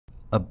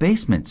A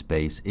basement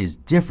space is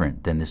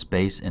different than the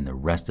space in the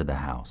rest of the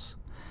house.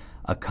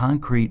 A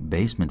concrete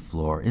basement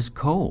floor is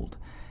cold,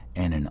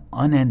 and an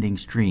unending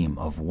stream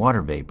of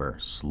water vapor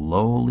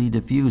slowly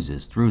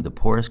diffuses through the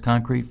porous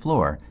concrete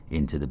floor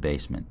into the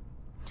basement.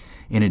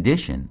 In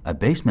addition, a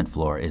basement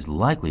floor is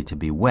likely to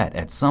be wet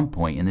at some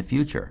point in the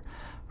future,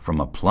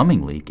 from a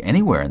plumbing leak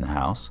anywhere in the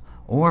house,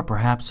 or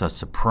perhaps a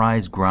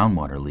surprise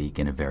groundwater leak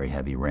in a very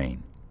heavy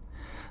rain.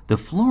 The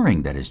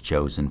flooring that is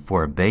chosen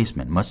for a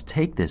basement must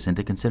take this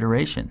into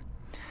consideration.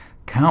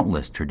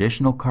 Countless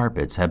traditional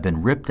carpets have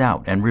been ripped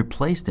out and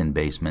replaced in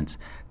basements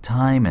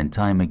time and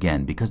time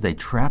again because they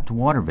trapped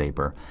water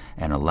vapor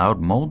and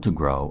allowed mold to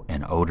grow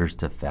and odors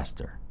to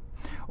fester.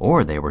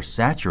 Or they were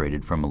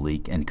saturated from a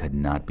leak and could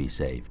not be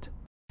saved.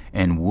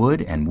 And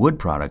wood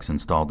products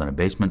installed on a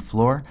basement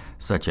floor,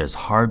 such as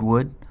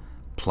hardwood,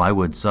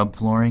 plywood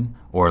subflooring,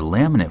 or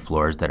laminate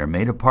floors that are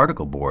made of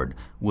particle board,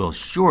 will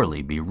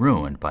surely be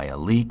ruined by a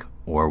leak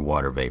or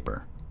water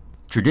vapor.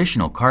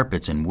 Traditional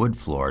carpets and wood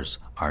floors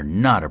are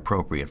not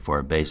appropriate for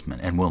a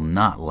basement and will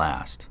not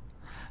last.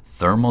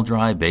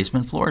 ThermalDry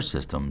basement floor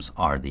systems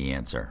are the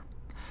answer.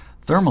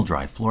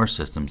 ThermalDry floor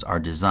systems are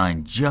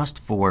designed just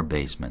for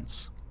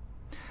basements.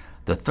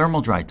 The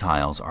ThermalDry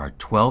tiles are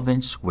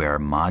 12-inch square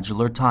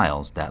modular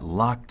tiles that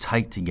lock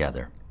tight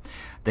together.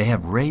 They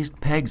have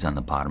raised pegs on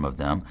the bottom of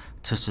them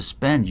to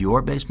suspend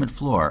your basement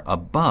floor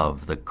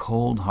above the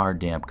cold, hard,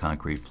 damp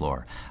concrete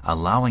floor,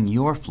 allowing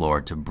your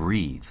floor to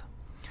breathe.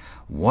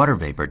 Water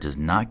vapor does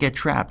not get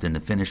trapped in the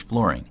finished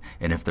flooring,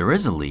 and if there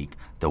is a leak,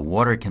 the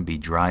water can be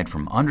dried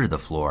from under the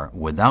floor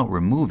without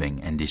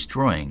removing and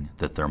destroying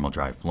the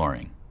ThermalDry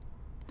flooring.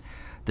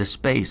 The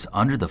space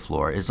under the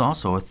floor is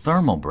also a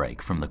thermal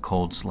break from the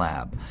cold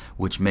slab,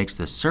 which makes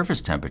the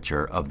surface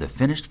temperature of the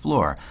finished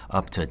floor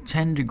up to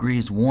 10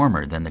 degrees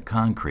warmer than the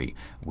concrete,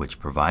 which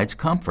provides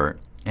comfort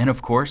and,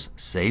 of course,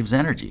 saves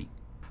energy.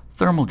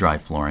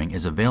 ThermalDry flooring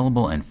is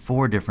available in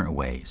 4 different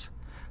ways: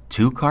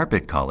 2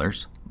 carpet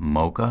colors,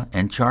 mocha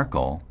and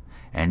charcoal,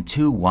 and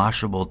 2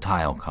 washable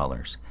tile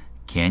colors,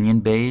 canyon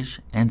beige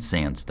and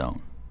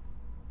sandstone.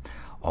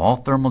 All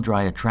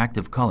ThermalDry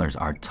attractive colors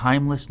are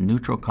timeless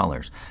neutral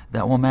colors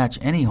that will match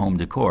any home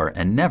decor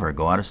and never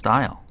go out of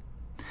style.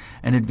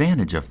 An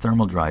advantage of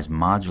ThermalDry's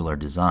modular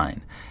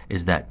design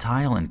is that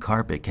tile and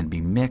carpet can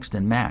be mixed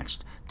and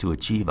matched to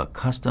achieve a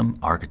custom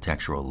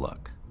architectural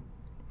look.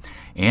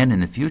 And in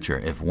the future,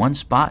 if one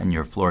spot in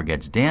your floor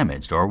gets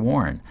damaged or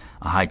worn,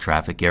 a high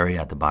traffic area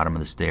at the bottom of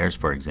the stairs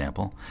for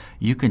example,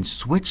 you can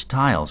switch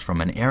tiles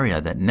from an area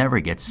that never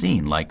gets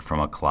seen, like from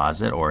a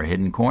closet or a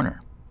hidden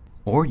corner.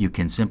 Or you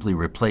can simply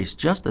replace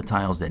just the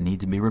tiles that need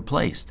to be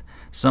replaced,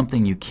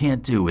 something you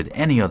can't do with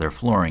any other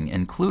flooring,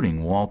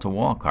 including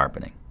wall-to-wall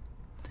carpeting.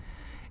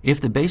 If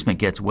the basement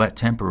gets wet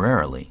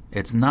temporarily,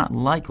 it's not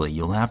likely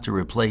you'll have to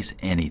replace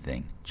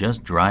anything.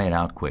 Just dry it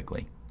out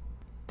quickly.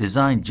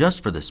 Designed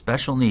just for the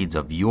special needs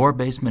of your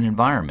basement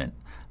environment,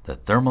 the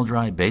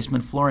ThermalDry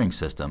basement flooring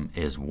system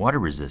is water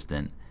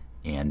resistant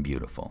and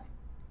beautiful.